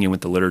checking in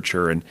with the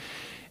literature, and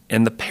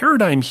the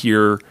paradigm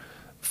here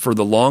for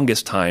the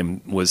longest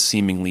time was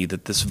seemingly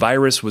that this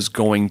virus was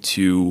going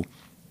to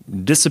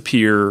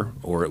disappear,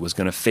 or it was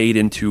going to fade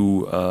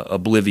into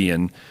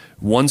oblivion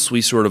once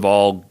we sort of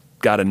all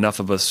got enough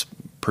of us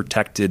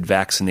protected,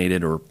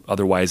 vaccinated, or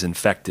otherwise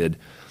infected,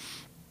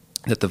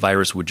 that the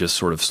virus would just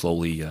sort of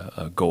slowly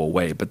go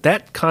away. But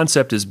that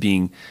concept is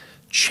being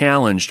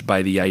challenged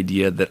by the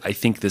idea that I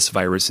think this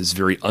virus is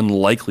very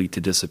unlikely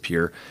to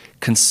disappear,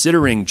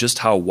 considering just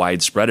how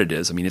widespread it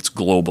is. I mean, it's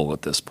global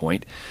at this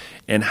point,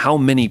 and how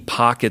many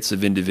pockets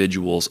of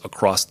individuals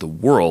across the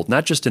world,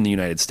 not just in the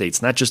United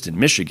States, not just in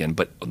Michigan,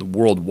 but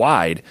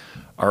worldwide,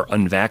 are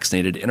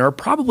unvaccinated and are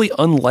probably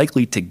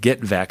unlikely to get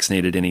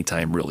vaccinated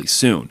anytime really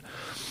soon.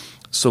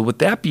 So with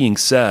that being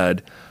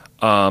said,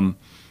 I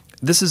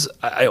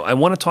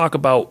want to talk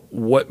about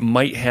what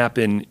might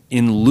happen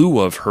in lieu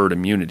of herd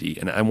immunity,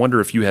 and I wonder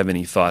if you have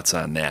any thoughts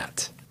on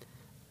that.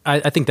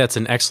 I think that's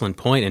an excellent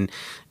point, and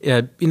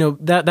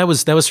that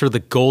was sort of the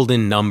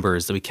golden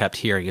numbers that we kept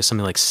hearing, is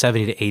something like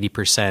 70 to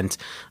 80%.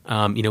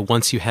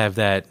 Once you have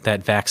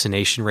that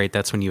vaccination rate,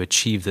 that's when you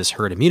achieve this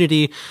herd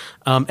immunity.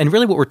 And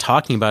really, what we're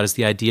talking about is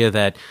the idea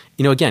that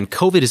again,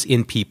 COVID is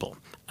in people.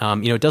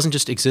 It doesn't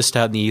just exist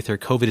out in the ether.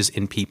 COVID is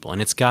in people,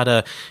 and it's got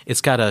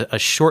a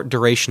short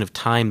duration of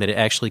time that it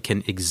actually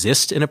can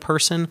exist in a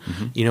person.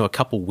 A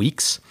couple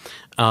weeks.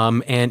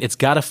 And it's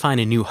got to find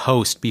a new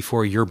host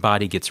before your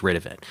body gets rid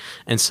of it.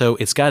 And so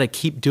it's got to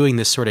keep doing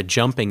this sort of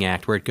jumping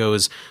act where it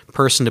goes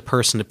person to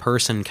person to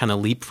person, kind of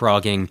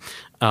leapfrogging.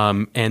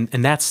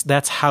 And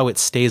that's how it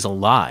stays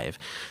alive.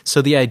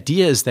 So the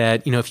idea is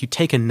that, if you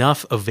take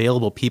enough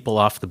available people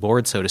off the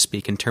board, so to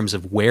speak, in terms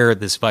of where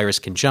this virus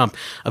can jump,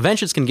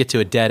 eventually it's going to get to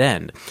a dead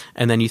end.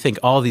 And then you think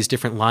all these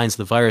different lines of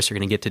the virus are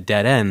going to get to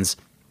dead ends.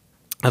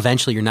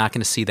 Eventually, you're not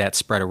going to see that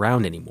spread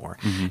around anymore.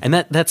 And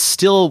that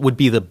still would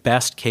be the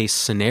best case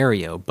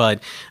scenario.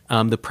 But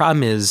the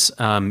problem is,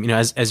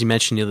 as you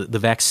mentioned, the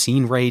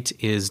vaccine rate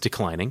is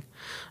declining.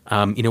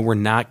 We're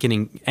not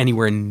getting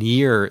anywhere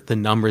near the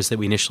numbers that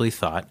we initially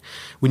thought.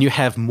 When you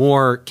have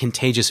more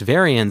contagious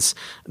variants,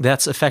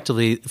 that's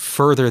effectively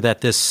further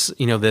that this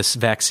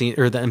vaccine,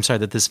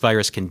 that this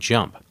virus can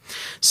jump.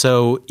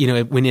 So,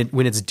 when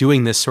it's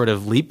doing this sort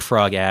of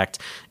leapfrog act,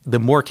 the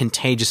more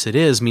contagious it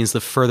is means the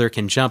further it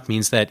can jump,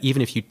 means that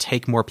even if you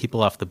take more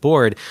people off the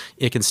board,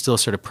 it can still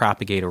sort of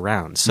propagate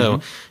around.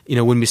 So,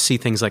 when we see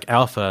things like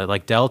Alpha,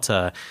 like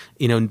Delta,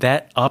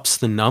 that ups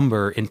the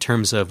number in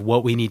terms of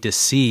what we need to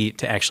see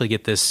to actually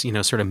get this,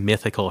 sort of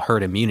mythical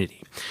herd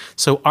immunity.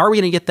 So are we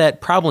going to get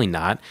that? Probably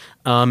not.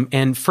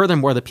 And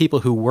furthermore, the people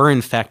who were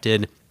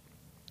infected,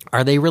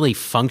 are they really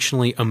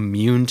functionally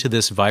immune to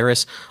this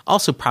virus?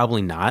 Also,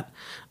 probably not.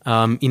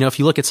 If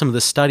you look at some of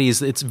the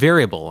studies, it's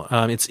variable.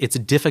 It's a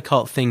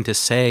difficult thing to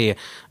say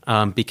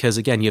because,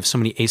 again, you have so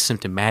many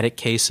asymptomatic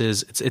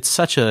cases. It's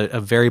such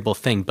a variable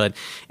thing. But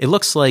it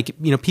looks like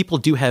people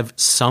do have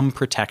some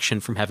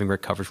protection from having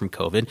recovered from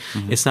COVID.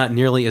 It's not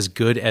nearly as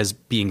good as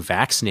being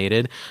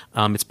vaccinated.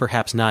 It's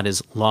perhaps not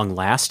as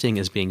long-lasting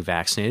as being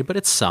vaccinated, but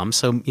it's some.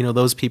 So,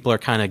 those people are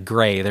kind of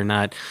gray. They're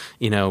not,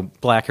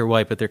 black or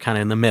white, but they're kind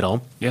of in the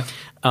middle. Yeah.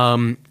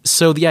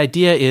 So the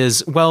idea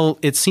is, well,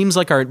 it seems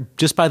like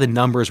just by the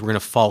numbers, we're going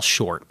to fall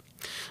short.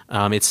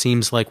 It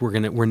seems like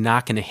we're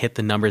not going to hit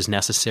the numbers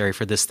necessary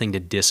for this thing to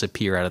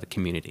disappear out of the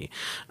community.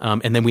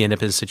 And then we end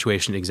up in a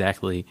situation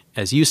exactly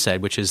as you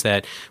said, which is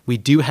that we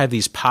do have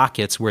these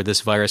pockets where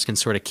this virus can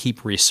sort of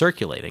keep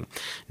recirculating.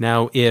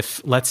 Now,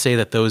 if let's say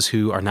that those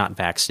who are not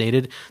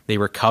vaccinated, they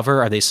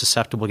recover, are they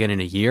susceptible again in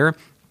a year?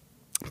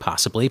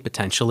 Possibly,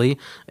 potentially.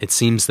 It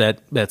seems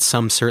that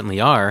some certainly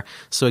are.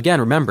 So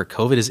again, remember,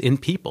 COVID is in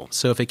people.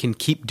 So if it can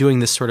keep doing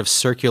this sort of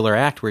circular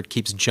act where it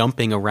keeps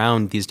jumping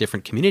around these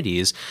different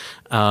communities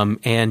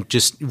and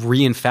just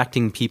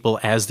reinfecting people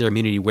as their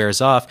immunity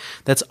wears off,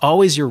 that's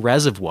always your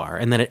reservoir.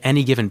 And then at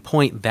any given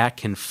point, that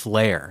can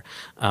flare.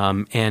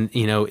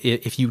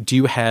 If you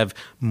do have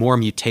more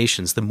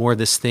mutations, the more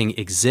this thing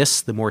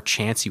exists, the more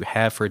chance you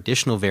have for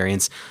additional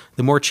variants,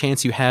 the more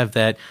chance you have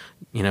that,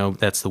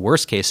 that's the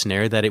worst case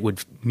scenario, that it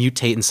would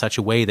mutate in such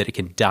a way that it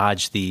can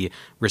dodge the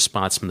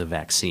response from the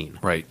vaccine.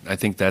 Right. I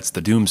think that's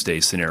the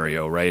doomsday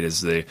scenario, right?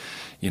 Is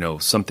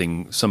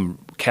some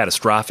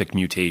catastrophic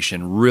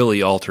mutation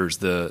really alters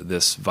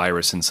this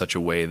virus in such a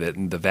way that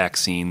the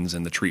vaccines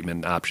and the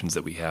treatment options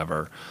that we have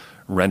are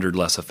rendered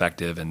less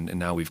effective, and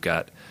now we've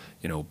got,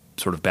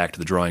 sort of back to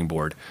the drawing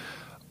board.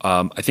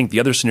 I think the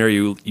other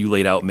scenario you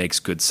laid out makes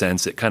good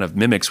sense. It kind of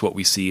mimics what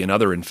we see in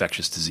other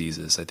infectious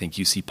diseases. I think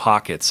you see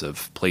pockets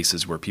of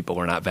places where people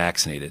are not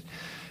vaccinated,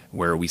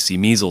 where we see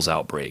measles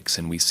outbreaks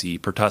and we see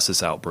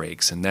pertussis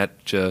outbreaks, and that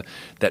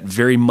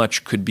very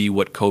much could be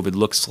what COVID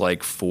looks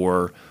like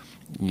for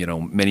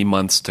many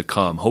months to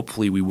come.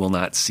 Hopefully, we will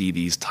not see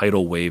these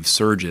tidal wave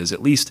surges,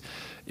 at least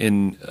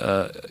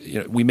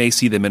we may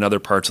see them in other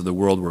parts of the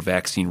world where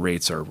vaccine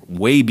rates are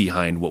way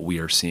behind what we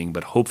are seeing,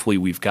 but hopefully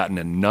we've gotten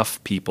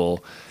enough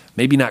people,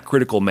 maybe not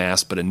critical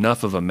mass, but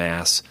enough of a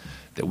mass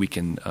that we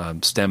can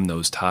stem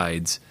those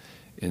tides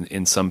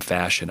in some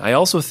fashion. I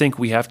also think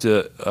we have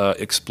to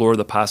explore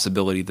the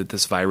possibility that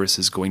this virus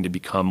is going to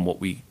become what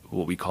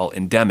we call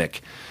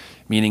endemic,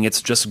 meaning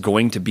it's just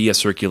going to be a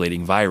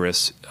circulating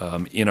virus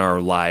in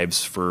our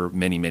lives for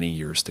many, many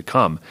years to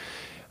come.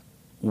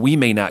 We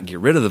may not get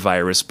rid of the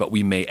virus, but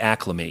we may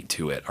acclimate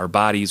to it. Our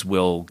bodies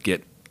will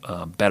get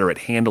better at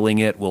handling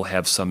it. We'll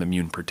have some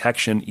immune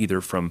protection,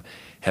 either from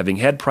having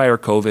had prior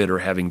COVID or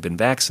having been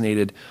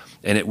vaccinated,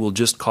 and it will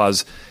just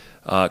cause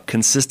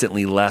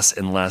consistently less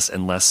and less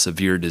and less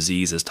severe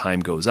disease as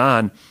time goes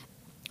on,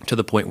 to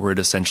the point where it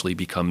essentially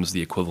becomes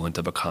the equivalent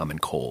of a common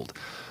cold.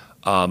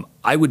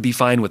 I would be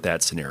fine with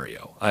that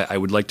scenario. I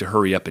would like to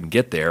hurry up and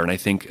get there, and I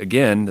think,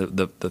 again,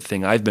 the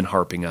thing I've been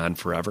harping on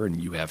forever,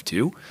 and you have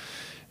too,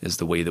 is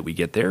the way that we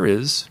get there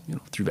is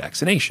through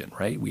vaccination,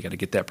 right? We got to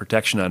get that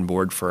protection on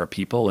board for our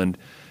people, and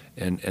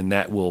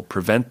that will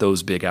prevent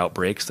those big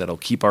outbreaks. That'll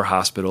keep our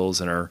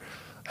hospitals and our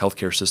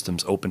healthcare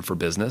systems open for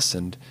business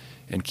and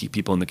keep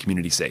people in the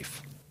community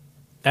safe.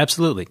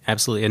 Absolutely.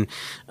 And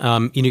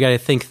you got to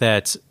think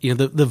that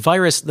the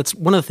virus. That's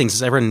one of the things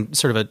is everyone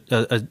sort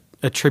of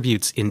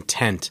attributes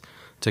intent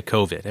to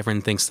COVID.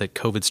 Everyone thinks that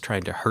COVID's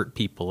trying to hurt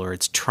people, or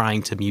it's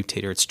trying to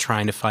mutate, or it's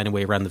trying to find a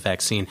way around the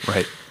vaccine.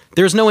 Right.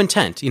 There's no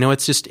intent.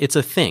 It's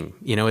a thing.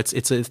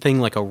 It's a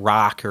thing like a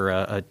rock or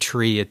a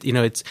tree.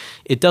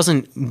 It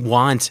doesn't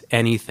want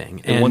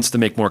anything. It wants to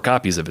make more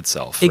copies of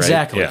itself.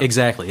 Exactly. Right? Yeah.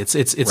 Exactly. Its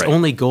Right.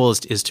 only goal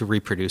is to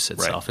reproduce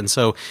itself. Right. And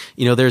so,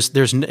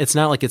 it's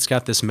not like it's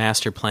got this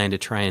master plan to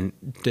try and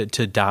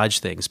to dodge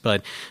things.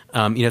 But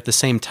at the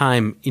same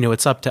time,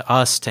 it's up to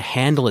us to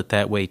handle it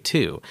that way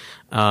too.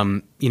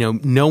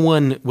 No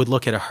one would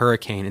look at a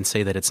hurricane and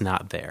say that it's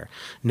not there.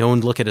 No one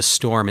would look at a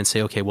storm and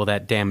say, okay, well,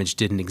 that damage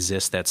didn't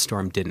exist. That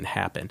storm didn't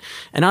happen.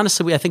 And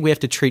honestly, I think we have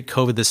to treat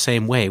COVID the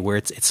same way, where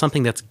it's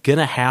something that's going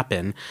to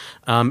happen.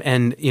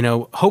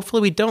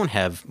 Hopefully we don't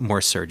have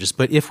more surges.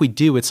 But if we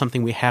do, it's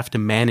something we have to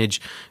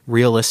manage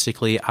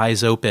realistically,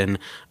 eyes open.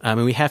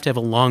 And we have to have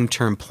a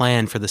long-term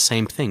plan for the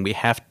same thing. We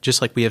have,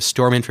 just like we have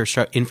storm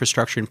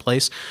infrastructure in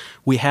place,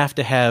 we have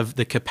to have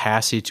the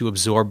capacity to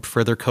absorb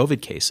further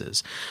COVID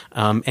cases.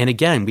 And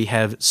again, we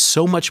have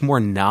so much more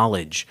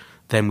knowledge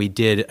than we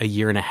did a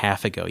year and a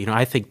half ago.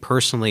 I think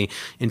personally,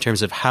 in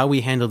terms of how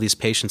we handle these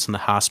patients in the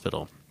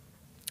hospital,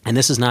 and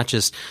this is not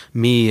just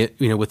me,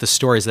 with the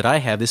stories that I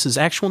have, this is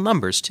actual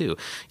numbers too,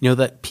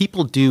 that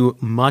people do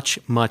much,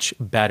 much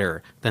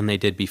better than they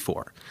did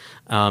before.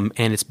 And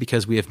it's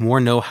because we have more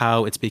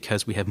know-how. It's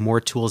because we have more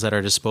tools at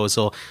our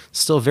disposal.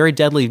 Still a very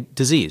deadly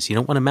disease. You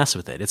don't want to mess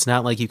with it. It's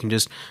not like you can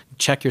just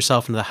check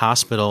yourself into the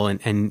hospital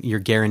and you're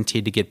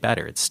guaranteed to get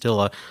better. It's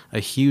still a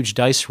huge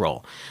dice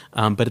roll.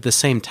 But at the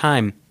same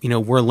time,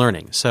 we're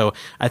learning. So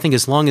I think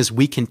as long as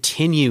we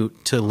continue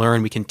to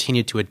learn, we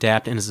continue to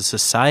adapt, and as a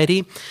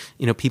society,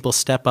 people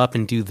step up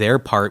and do their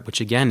part, which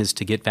again is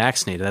to get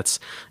vaccinated. That's,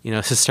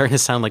 it's starting to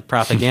sound like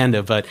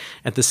propaganda, but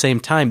at the same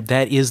time,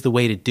 that is the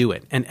way to do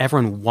it. And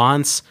everyone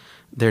wants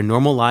their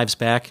normal lives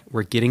back.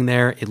 We're getting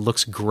there. It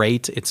looks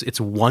great.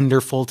 It's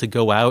wonderful to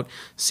go out,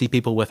 see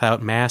people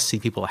without masks, see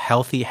people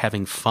healthy,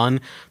 having fun.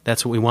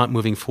 That's what we want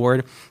moving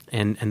forward,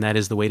 and that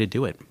is the way to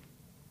do it.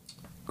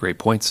 Great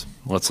points.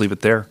 Let's leave it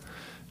there.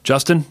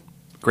 Justin,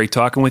 great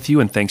talking with you,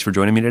 and thanks for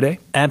joining me today.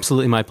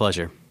 Absolutely my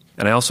pleasure.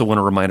 And I also want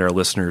to remind our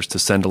listeners to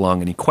send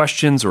along any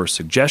questions or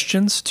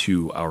suggestions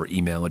to our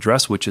email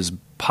address, which is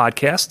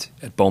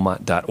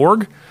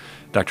podcast@beaumont.org.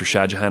 Dr.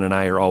 Shahjahan and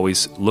I are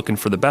always looking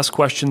for the best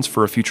questions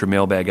for a future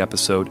mailbag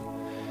episode.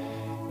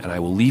 And I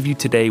will leave you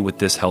today with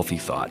this healthy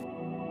thought.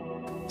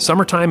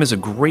 Summertime is a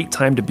great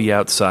time to be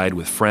outside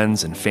with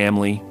friends and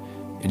family,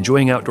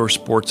 enjoying outdoor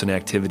sports and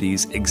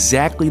activities,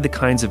 exactly the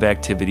kinds of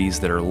activities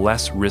that are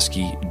less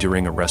risky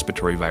during a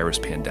respiratory virus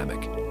pandemic.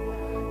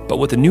 But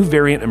with a new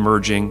variant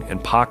emerging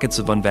and pockets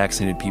of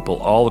unvaccinated people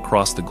all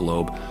across the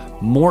globe,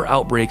 more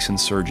outbreaks and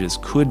surges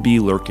could be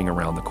lurking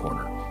around the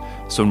corner.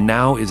 So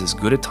now is as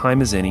good a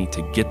time as any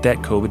to get that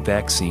COVID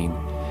vaccine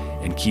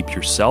and keep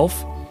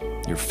yourself,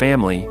 your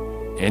family,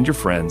 and your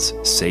friends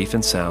safe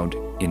and sound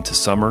into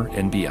summer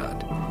and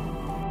beyond.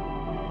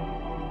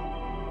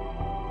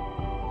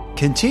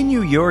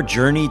 Continue your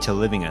journey to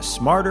living a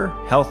smarter,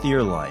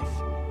 healthier life.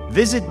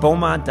 Visit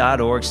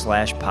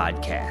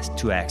beaumont.org/podcast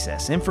to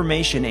access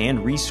information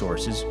and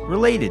resources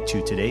related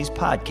to today's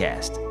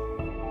podcast.